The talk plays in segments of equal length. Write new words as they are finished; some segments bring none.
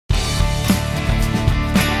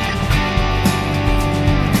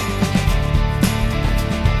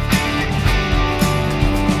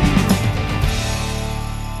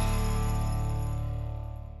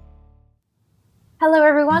Hello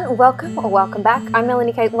everyone, welcome or welcome back. I'm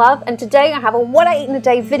Melanie Kate Love, and today I have a what I eat in a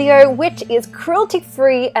day video, which is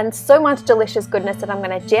cruelty-free and so much delicious goodness that I'm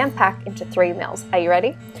going to jam-pack into 3 meals. Are you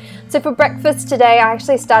ready? So for breakfast today, I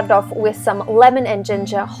actually started off with some lemon and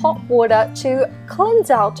ginger hot water to cleanse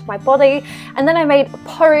out my body, and then I made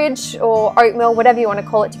porridge or oatmeal, whatever you want to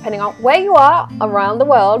call it, depending on where you are around the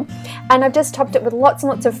world. And I've just topped it with lots and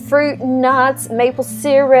lots of fruit, nuts, maple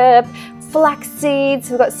syrup, flax seeds,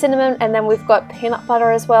 we've got cinnamon, and then we've got peanut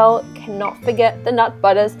butter as well. Cannot forget the nut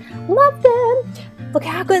butters. Love them! Look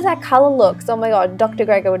how good that color looks. Oh my god, Dr.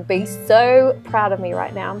 Gregor would be so proud of me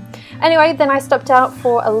right now. Anyway, then I stopped out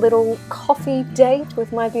for a little coffee date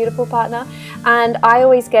with my beautiful partner, and I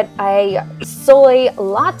always get a soy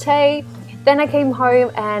latte. Then I came home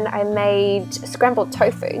and I made scrambled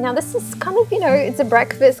tofu. Now this is kind of, it's a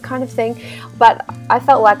breakfast kind of thing, but I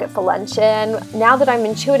felt like it for lunch, and now that I'm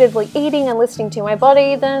intuitively eating and listening to my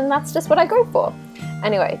body, then that's just what I go for.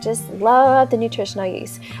 Anyway, just love the nutrition I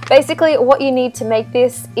use. Basically, what you need to make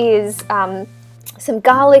this is some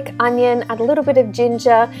garlic, onion, add a little bit of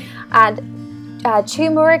ginger, add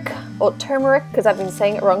turmeric or turmeric, because I've been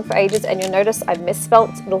saying it wrong for ages, and you'll notice I've misspelt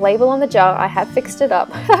the label on the jar. I have fixed it up.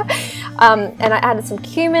 And I added some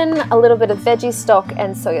cumin, a little bit of veggie stock,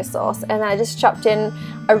 and soy sauce, and I just chopped in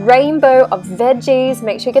a rainbow of veggies.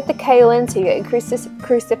 Make sure you get the kale in so you get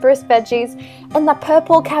cruciferous veggies, and the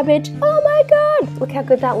purple cabbage. Oh my god, look how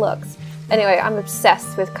good that looks. Anyway, I'm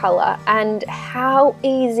obsessed with color, and how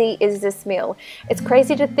easy is this meal? It's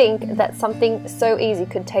crazy to think that something so easy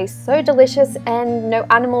could taste so delicious and no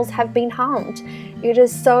animals have been harmed. It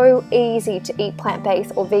is so easy to eat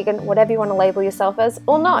plant-based or vegan, whatever you want to label yourself as,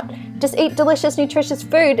 or not. Just eat delicious, nutritious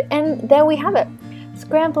food, and there we have it.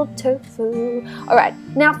 Scrambled tofu. Alright,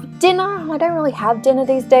 now for dinner, I don't really have dinner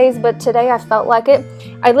these days, but today I felt like it.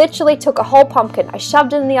 I literally took a whole pumpkin, I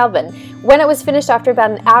shoved it in the oven. When it was finished after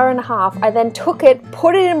about an hour and a half, I then took it,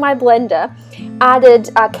 put it in my blender, added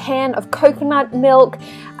a can of coconut milk,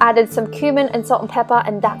 added some cumin and salt and pepper,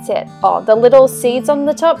 and that's it. Oh, the little seeds on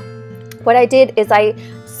the top, what I did is I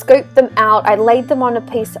scooped them out, I laid them on a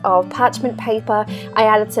piece of parchment paper, I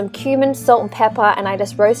added some cumin, salt and pepper, and I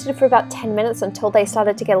just roasted for about 10 minutes until they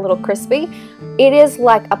started to get a little crispy. It is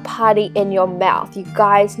like a party in your mouth. You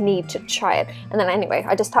guys need to try it. And then anyway,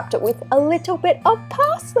 I just topped it with a little bit of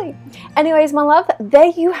parsley. Anyways, my love, there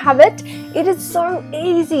you have it. It is so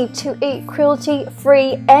easy to eat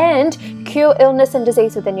cruelty-free and cure illness and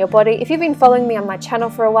disease within your body. If you've been following me on my channel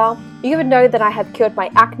for a while, you would know that I have cured my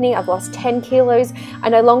acne. I've lost 10 kilos. I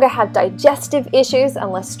no longer have digestive issues,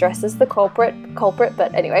 unless stress is the culprit,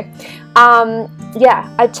 but anyway.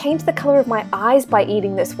 Yeah, I changed the color of my eyes by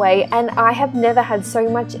eating this way, and I have never had so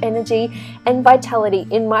much energy and vitality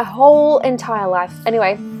in my whole entire life.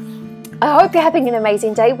 Anyway, I hope you're having an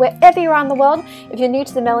amazing day wherever you are in the world. If you're new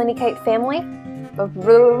to the Melanie Kate family,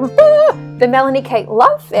 the Melanie Kate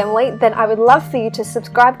Love family, then I would love for you to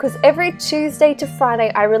subscribe, because every Tuesday to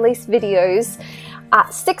Friday I release videos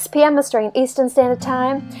at 6 p.m. Australian Eastern Standard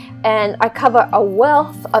Time, and I cover a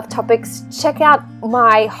wealth of topics. Check out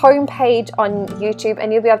my homepage on YouTube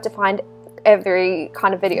and you'll be able to find every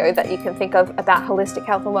kind of video that you can think of about holistic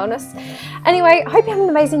health and wellness. Anyway, I hope you have an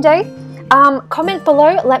amazing day. Comment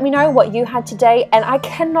below, let me know what you had today, and I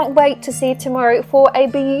cannot wait to see you tomorrow for a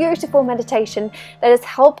beautiful meditation that is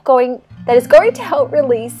going to help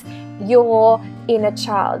release your inner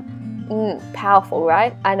child. Powerful,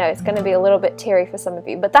 right? I know it's going to be a little bit teary for some of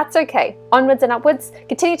you, but that's okay. Onwards and upwards,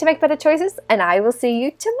 continue to make better choices, and I will see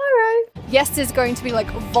you tomorrow. Yes, there's going to be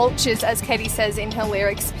like vultures, as Katie says in her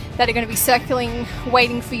lyrics, that are going to be circling,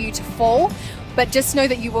 waiting for you to fall. But just know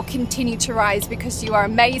that you will continue to rise, because you are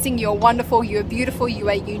amazing, you are wonderful, you are beautiful, you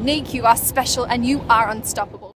are unique, you are special, and you are unstoppable.